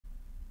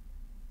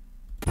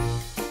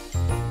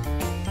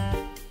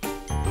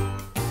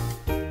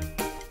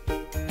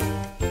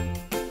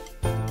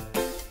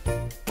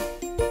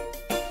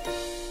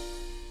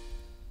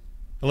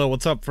Hello,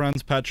 what's up,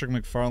 friends? Patrick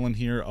McFarlane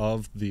here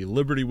of the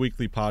Liberty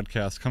Weekly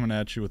Podcast, coming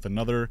at you with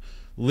another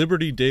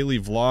Liberty Daily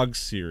Vlog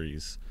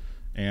series.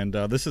 And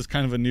this is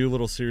kind of a new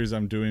little series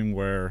I'm doing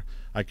where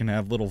I can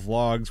have little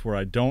vlogs where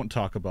I don't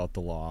talk about the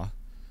law.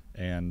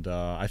 And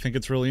I think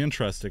it's really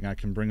interesting. I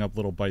can bring up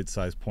little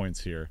bite-sized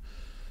points here.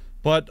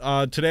 But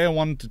today I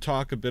wanted to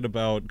talk a bit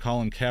about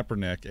Colin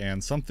Kaepernick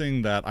and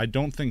something that I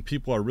don't think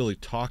people are really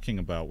talking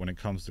about when it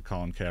comes to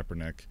Colin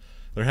Kaepernick.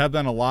 There have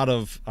been a lot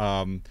of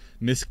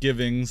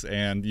misgivings,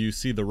 and you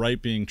see the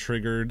right being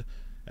triggered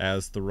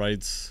as the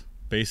right's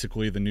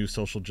basically the new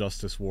social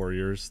justice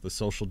warriors, the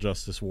social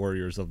justice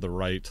warriors of the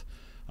right,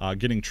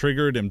 getting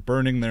triggered and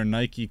burning their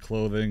Nike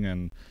clothing,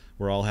 and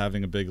we're all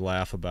having a big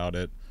laugh about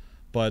it.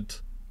 But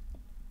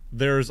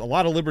there's a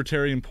lot of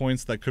libertarian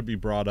points that could be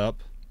brought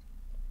up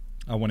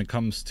when it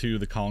comes to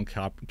the Colin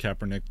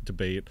Kaepernick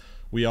debate.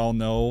 We all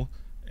know,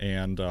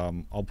 and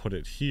I'll put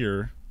it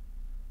here.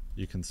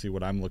 You can see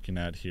what I'm looking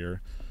at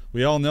here.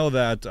 We all know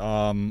that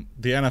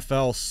the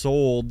NFL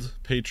sold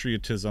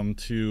patriotism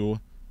to,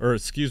 or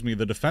excuse me,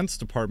 the Defense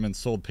Department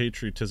sold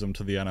patriotism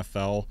to the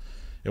NFL.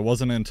 It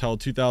wasn't until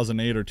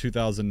 2008 or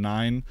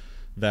 2009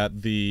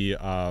 that the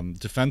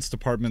Defense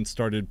Department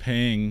started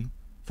paying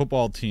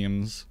football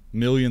teams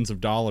millions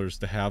of dollars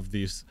to have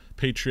these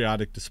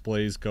patriotic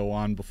displays go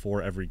on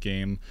before every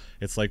game.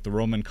 It's like the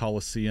Roman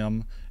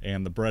Colosseum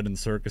and the bread and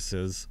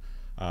circuses.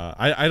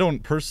 I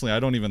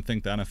don't even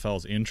think the NFL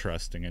is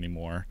interesting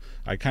anymore.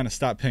 I kind of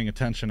stopped paying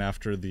attention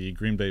after the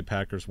Green Bay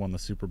Packers won the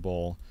Super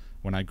Bowl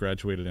when I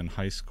graduated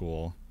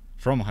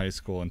from high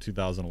school in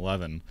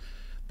 2011.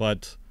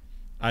 But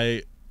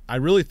I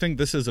really think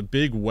this is a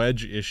big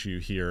wedge issue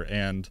here,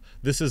 and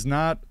this is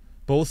not,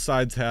 both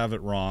sides have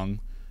it wrong.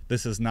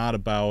 This is not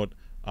about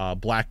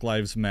Black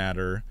Lives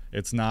Matter.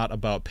 It's not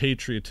about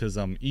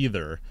patriotism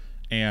either.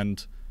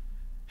 And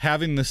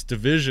having this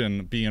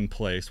division be in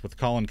place with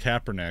Colin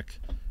Kaepernick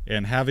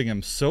and having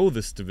him sow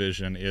this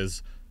division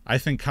is, I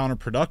think,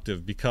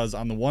 counterproductive, because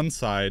on the one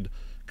side,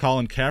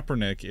 Colin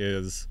Kaepernick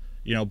is,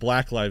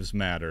 Black Lives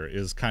Matter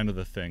is kind of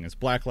the thing. It's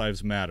Black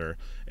Lives Matter.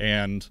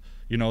 And,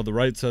 the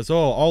right says, oh,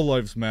 all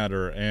lives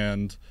matter.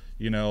 And,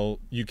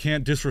 you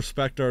can't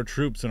disrespect our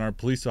troops and our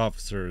police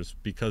officers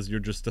because you're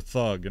just a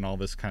thug and all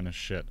this kind of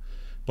shit.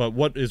 But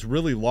what is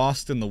really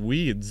lost in the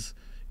weeds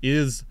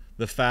is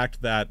the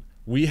fact that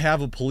we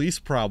have a police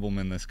problem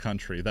in this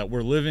country, that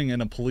we're living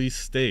in a police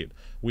state.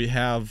 We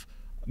have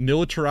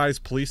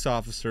militarized police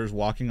officers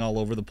walking all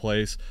over the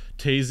place,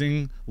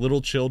 tasing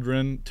little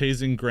children,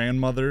 tasing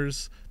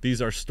grandmothers.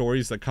 These are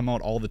stories that come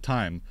out all the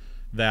time,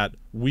 that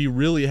we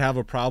really have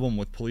a problem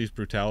with police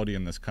brutality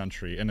in this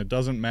country. And it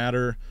doesn't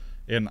matter,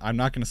 and I'm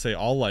not going to say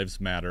all lives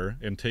matter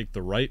and take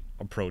the right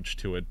approach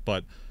to it,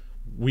 but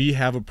we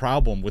have a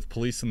problem with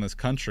police in this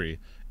country,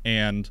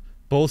 and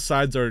both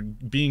sides are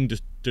being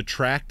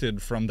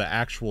detracted from the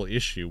actual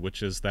issue,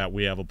 which is that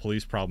we have a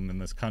police problem in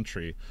this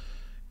country.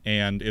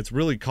 And it's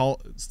really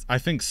I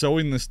think,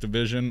 sowing this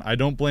division. I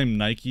don't blame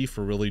Nike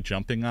for really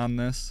jumping on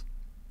this,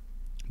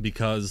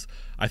 because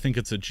I think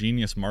it's a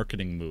genius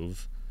marketing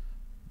move.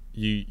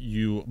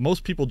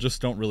 Most people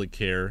just don't really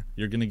care.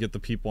 You're going to get the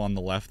people on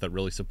the left that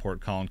really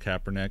support Colin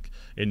Kaepernick,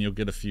 and you'll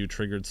get a few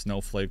triggered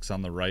snowflakes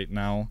on the right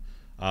now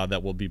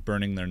that will be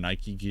burning their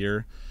Nike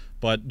gear.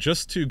 But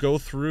just to go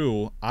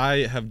through,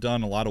 I have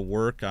done a lot of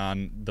work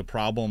on the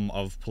problem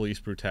of police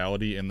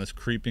brutality and this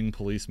creeping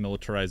police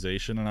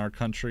militarization in our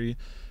country.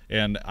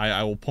 And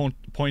I will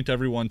point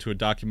everyone to a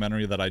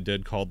documentary that I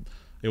did called,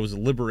 it was a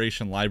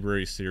Liberation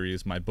Library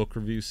series, my book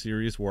review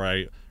series, where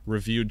I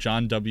reviewed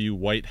John W.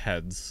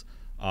 Whitehead's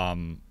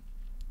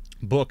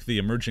book, The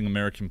Emerging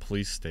American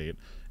Police State.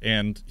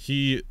 And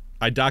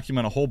I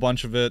document a whole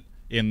bunch of it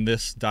in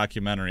this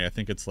documentary. I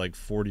think it's like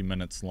 40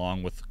 minutes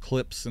long with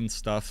clips and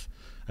stuff.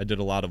 I did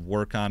a lot of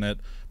work on it.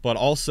 But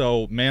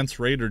also, Mance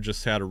Rayder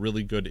just had a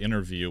really good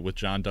interview with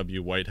John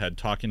W. Whitehead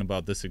talking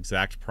about this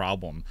exact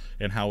problem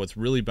and how it's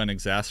really been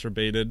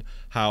exacerbated.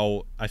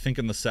 How I think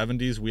in the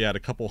 70s we had a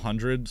couple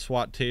hundred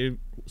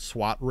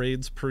SWAT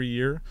raids per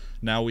year.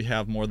 Now we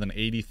have more than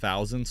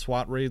 80,000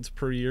 SWAT raids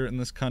per year in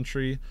this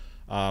country.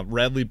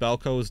 Radley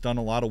Belko has done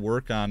a lot of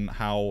work on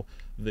how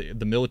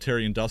the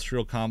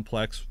military-industrial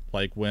complex,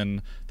 like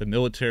when the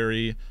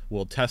military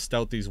will test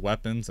out these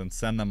weapons and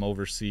send them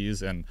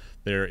overseas and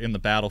they're in the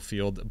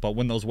battlefield, but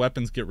when those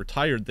weapons get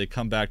retired, they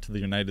come back to the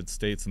United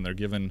States and they're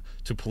given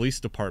to police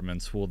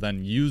departments who will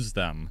then use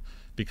them,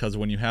 because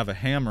when you have a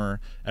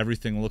hammer,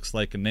 everything looks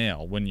like a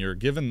nail. When you're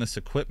given this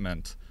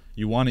equipment,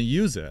 you want to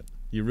use it.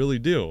 You really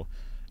do.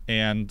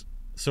 And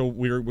so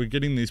we're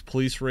getting these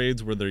police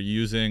raids where they're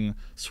using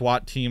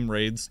SWAT team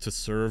raids to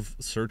serve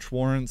search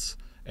warrants,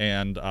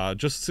 and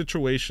just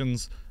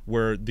situations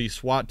where the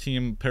SWAT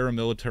team,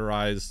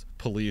 paramilitarized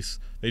police,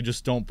 they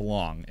just don't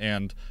belong.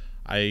 And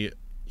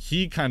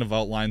he kind of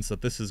outlines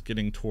that this is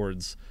getting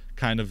towards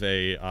kind of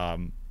a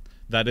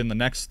that in the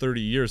next 30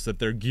 years that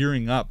they're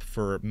gearing up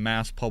for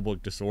mass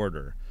public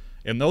disorder.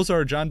 And those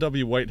are John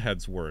W.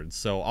 Whitehead's words.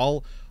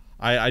 So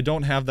I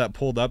don't have that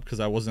pulled up because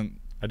I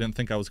didn't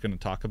think I was going to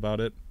talk about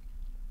it.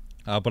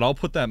 But I'll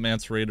put that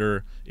Mance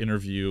Rayder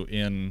interview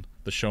in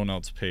the show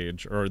notes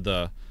page, or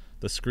the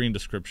screen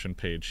description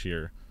page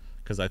here,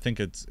 because I think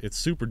it's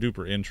super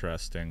duper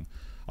interesting.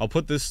 I'll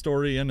put this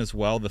story in as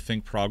well, the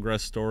Think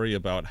Progress story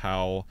about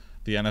how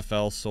the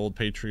NFL sold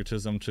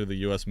patriotism to the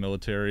U.S.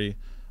 military.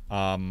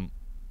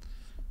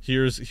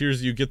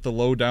 Here's you get the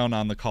lowdown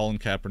on the Colin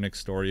Kaepernick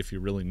story if you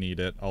really need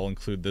it. I'll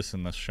include this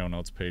in the show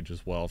notes page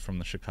as well from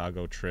the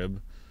Chicago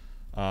Trib.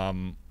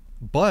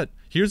 But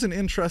here's an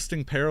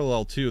interesting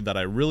parallel too that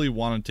I really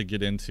wanted to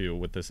get into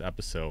with this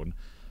episode,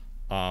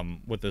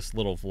 with this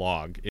little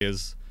vlog,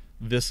 is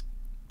this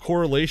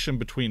correlation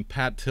between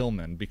Pat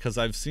Tillman, because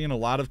I've seen a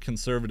lot of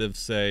conservatives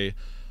say,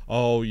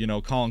 oh, you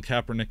know, Colin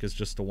Kaepernick is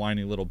just a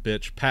whiny little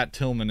bitch. Pat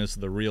Tillman is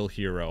the real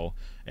hero.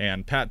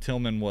 And Pat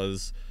Tillman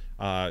was,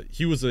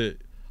 he was a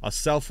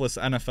selfless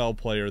NFL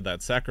player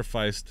that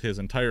sacrificed his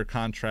entire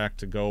contract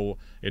to go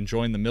and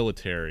join the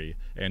military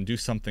and do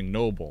something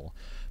noble.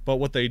 But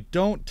what they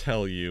don't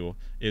tell you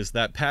is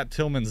that Pat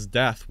Tillman's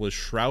death was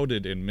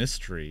shrouded in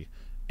mystery.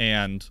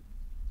 And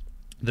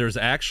there's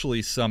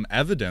actually some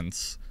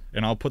evidence,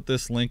 and I'll put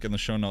this link in the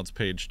show notes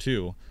page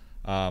too,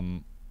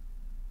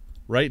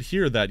 right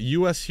here, that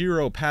U.S.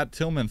 hero Pat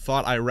Tillman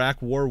thought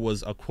Iraq war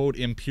was a, quote,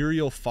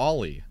 imperial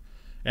folly.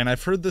 And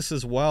I've heard this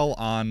as well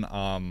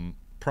on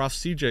Prof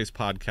CJ's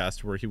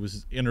podcast, where he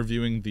was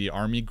interviewing the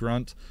Army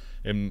grunt,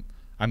 and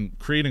I'm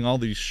creating all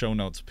these show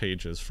notes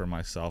pages for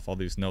myself, all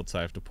these notes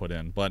I have to put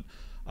in. But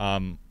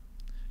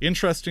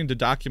interesting to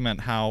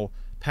document how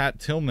Pat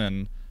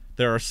Tillman,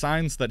 there are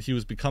signs that he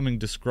was becoming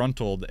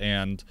disgruntled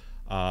and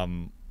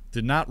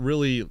did not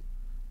really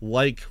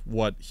like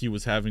what he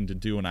was having to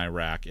do in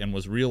Iraq, and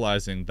was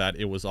realizing that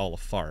it was all a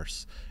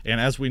farce. And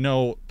as we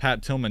know,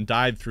 Pat Tillman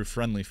died through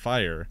friendly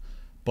fire,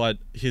 but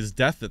his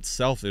death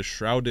itself is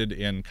shrouded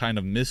in kind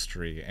of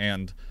mystery.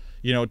 And,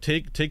 you know,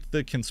 take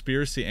the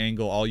conspiracy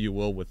angle all you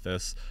will with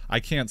this. I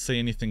can't say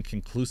anything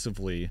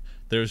conclusively.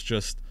 There's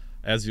just,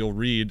 as you'll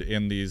read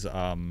in these,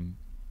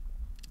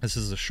 this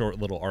is a short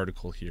little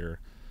article here,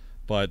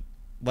 but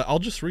I'll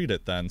just read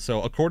it then.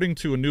 So, according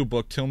to a new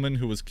book, Tillman,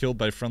 who was killed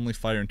by friendly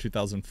fire in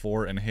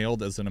 2004 and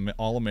hailed as an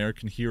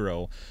all-American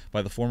hero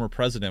by the former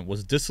president,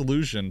 was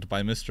disillusioned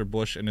by Mr.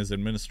 Bush and his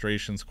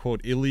administration's, quote,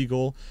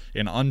 illegal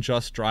and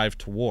unjust drive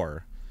to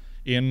war.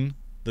 In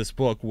this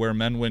book, Where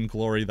Men Win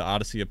Glory, The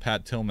Odyssey of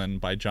Pat Tillman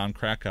by John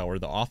Krakauer,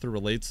 the author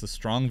relates the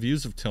strong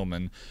views of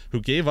Tillman,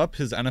 who gave up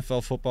his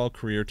NFL football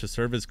career to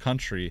serve his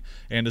country,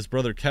 and his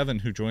brother Kevin,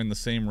 who joined the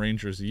same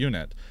Rangers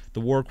unit.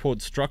 The war,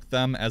 quote, struck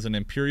them as an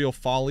imperial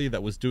folly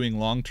that was doing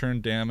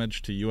long-term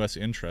damage to U.S.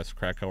 interests,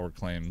 Krakauer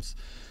claims.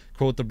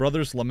 Quote, the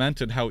brothers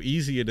lamented how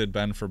easy it had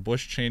been for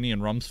Bush, Cheney,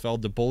 and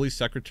Rumsfeld to bully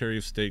Secretary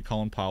of State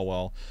Colin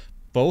Powell,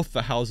 both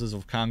the houses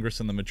of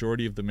Congress and the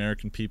majority of the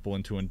American people,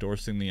 into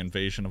endorsing the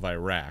invasion of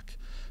Iraq.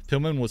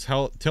 Tillman was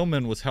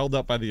held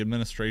up by the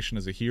administration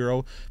as a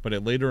hero, but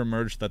it later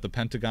emerged that the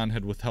Pentagon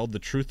had withheld the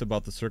truth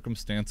about the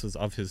circumstances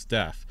of his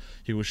death.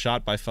 He was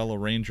shot by fellow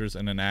Rangers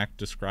in an act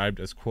described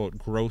as, quote,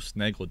 gross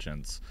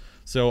negligence.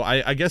 So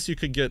I guess you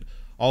could get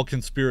all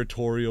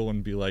conspiratorial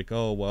and be like,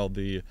 oh, well,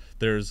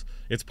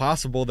 it's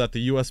possible that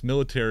the U.S.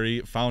 military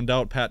found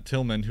out Pat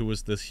Tillman, who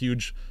was this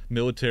huge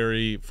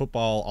military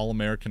football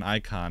all-American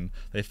icon.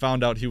 They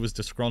found out he was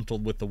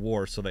disgruntled with the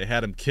war, so they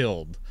had him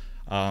killed.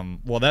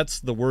 Well, that's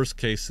the worst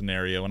case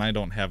scenario, and I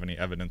don't have any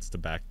evidence to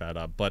back that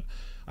up. But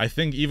I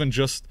think even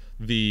just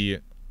the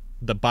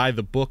by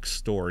the book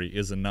story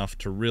is enough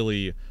to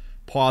really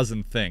pause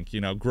and think. You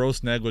know,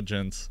 gross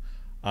negligence.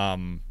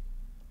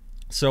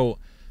 So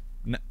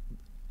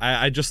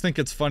I just think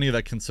it's funny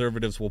that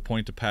conservatives will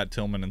point to Pat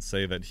Tillman and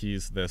say that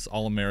he's this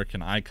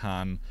all-American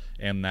icon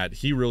and that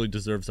he really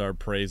deserves our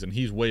praise and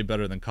he's way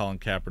better than Colin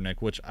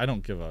Kaepernick, which I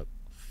don't give a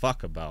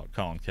fuck about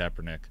Colin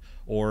Kaepernick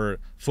or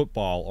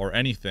football or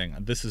anything.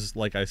 This is,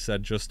 like I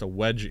said, just a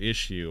wedge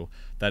issue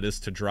that is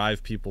to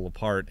drive people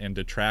apart and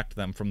detract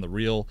them from the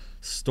real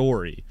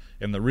story.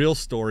 And the real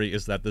story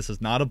is that this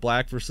is not a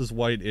black versus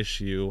white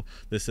issue.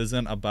 This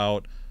isn't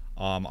about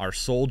our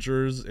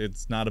soldiers.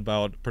 It's not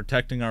about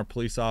protecting our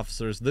police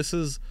officers. This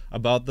is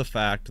about the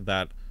fact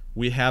that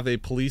we have a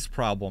police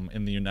problem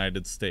in the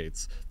United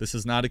States. This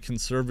is not a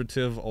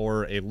conservative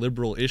or a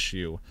liberal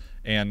issue,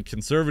 and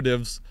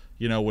conservatives,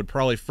 you know, would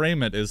probably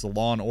frame it as a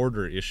law and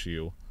order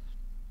issue.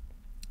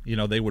 You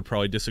know, they would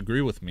probably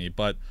disagree with me,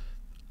 but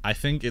I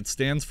think it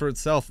stands for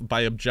itself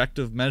by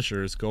objective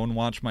measures. Go and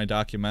watch my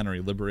documentary,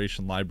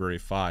 Liberation Library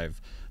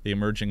 5, The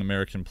Emerging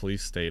American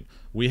Police State.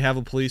 We have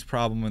a police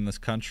problem in this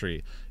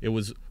country.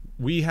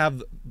 We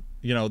have,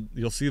 you know,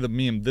 you'll see the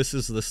meme, this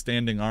is the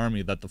standing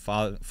army that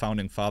the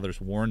founding fathers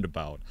warned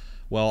about.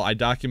 Well, I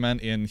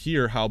document in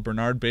here how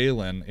Bernard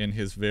Bailyn, in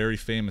his very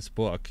famous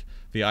book,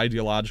 The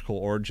Ideological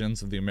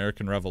Origins of the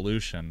American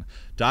Revolution,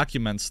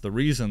 documents the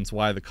reasons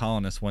why the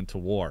colonists went to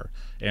war.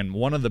 And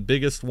one of the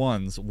biggest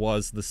ones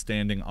was the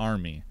standing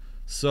army.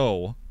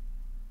 So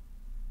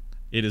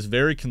it is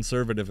very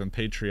conservative and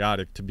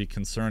patriotic to be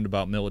concerned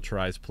about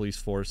militarized police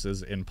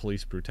forces and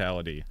police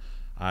brutality.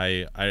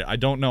 I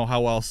don't know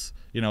how else,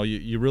 you know,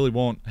 you really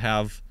won't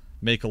have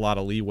make a lot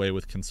of leeway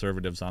with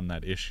conservatives on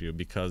that issue,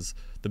 because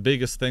the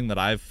biggest thing that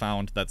I've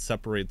found that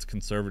separates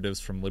conservatives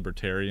from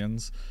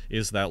libertarians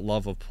is that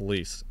love of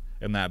police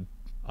and that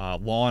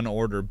law and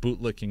order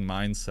bootlicking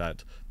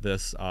mindset.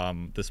 This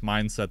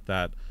mindset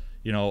that,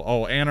 you know,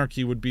 oh,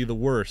 anarchy would be the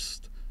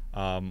worst.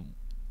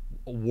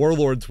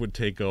 Warlords would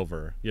take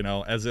over, you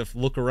know, as if,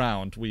 look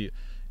around,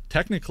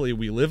 technically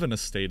we live in a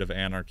state of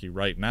anarchy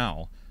right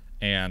now,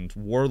 and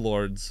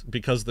warlords,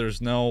 because there is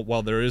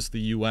the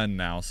UN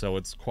now, so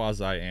it's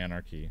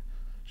quasi-anarchy.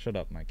 Shut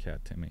up, my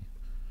cat, Timmy.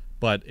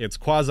 But it's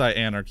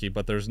quasi-anarchy,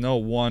 but there's no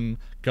one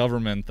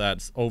government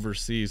that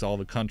oversees all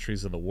the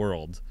countries of the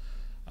world.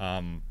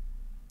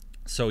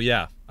 So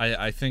yeah,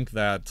 I think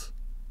that...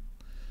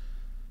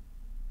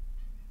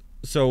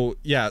 So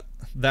yeah,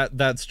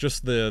 that's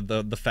just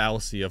the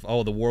fallacy of,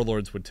 oh, the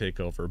warlords would take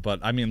over. But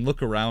I mean,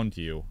 look around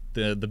you.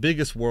 The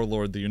biggest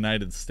warlord, the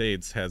United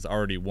States, has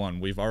already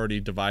won. We've already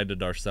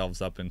divided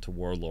ourselves up into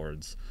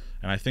warlords.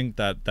 And I think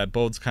that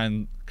bodes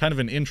kind of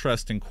an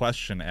interesting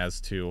question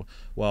as to,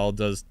 well,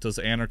 does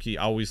anarchy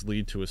always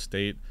lead to a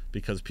state?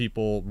 Because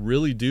people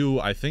really do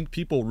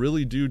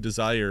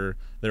desire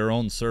their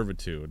own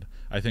servitude.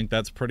 I think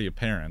that's pretty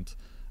apparent.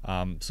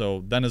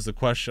 So then is the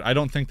question, I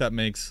don't think that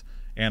makes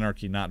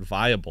anarchy not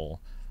viable.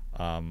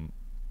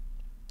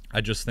 I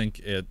just think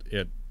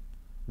it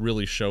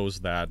really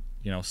shows that,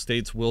 you know,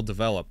 states will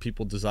develop.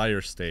 People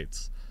desire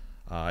states.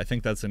 I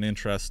think that's an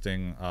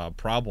interesting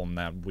problem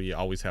that we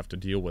always have to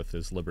deal with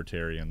as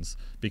libertarians,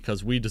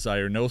 because we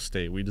desire no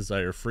state. We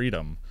desire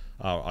freedom,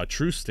 a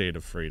true state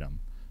of freedom.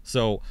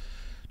 So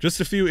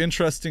just a few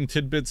interesting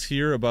tidbits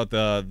here about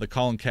the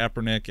Colin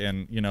Kaepernick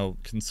and, you know,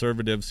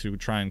 conservatives who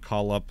try and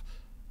call up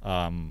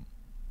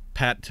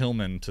Pat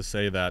Tillman to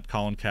say that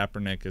Colin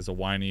Kaepernick is a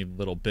whiny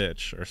little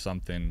bitch or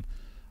something.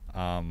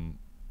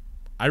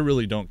 I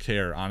really don't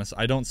care, honestly.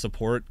 I don't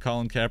support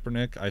Colin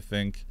Kaepernick. I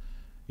think,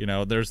 you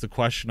know, there's the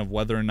question of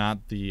whether or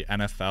not the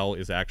NFL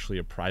is actually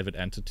a private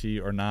entity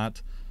or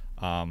not,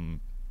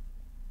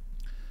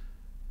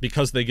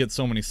 because they get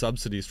so many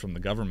subsidies from the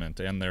government,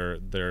 and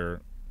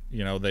they're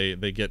you know, they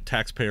get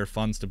taxpayer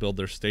funds to build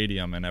their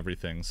stadium and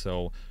everything.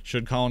 So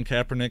should Colin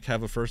Kaepernick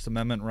have a First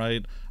Amendment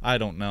right? I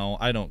don't know.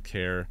 I don't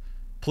care.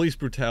 Police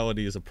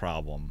brutality is a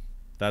problem.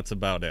 That's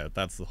about it.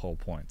 That's the whole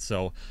point.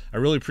 So I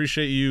really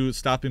appreciate you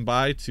stopping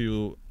by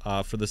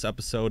for this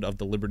episode of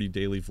the Liberty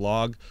Daily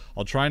Vlog.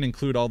 I'll try and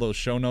include all those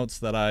show notes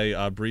that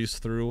I breezed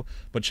through.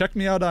 But check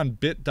me out on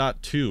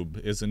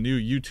bit.tube, is a new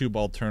YouTube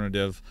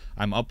alternative.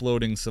 I'm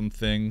uploading some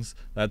things.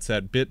 That's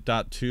at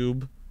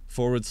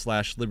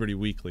bit.tube/Liberty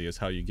Weekly is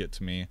how you get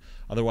to me.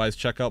 Otherwise,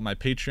 check out my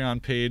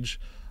Patreon page.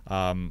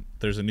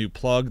 There's a new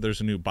plug.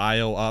 There's a new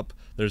bio up.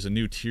 There's a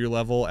new tier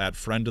level at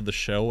friend of the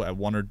show at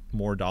 $1 or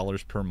more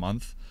per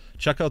month.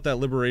 Check out that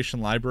Liberation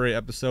Library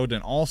episode,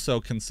 and also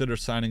consider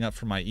signing up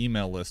for my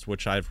email list,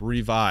 which I've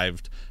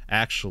revived,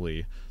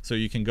 actually. So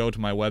you can go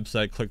to my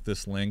website, click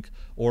this link,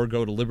 or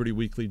go to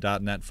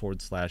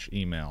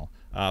libertyweekly.net/email.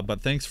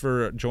 But thanks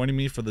for joining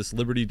me for this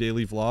Liberty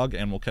Daily Vlog,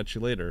 and we'll catch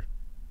you later.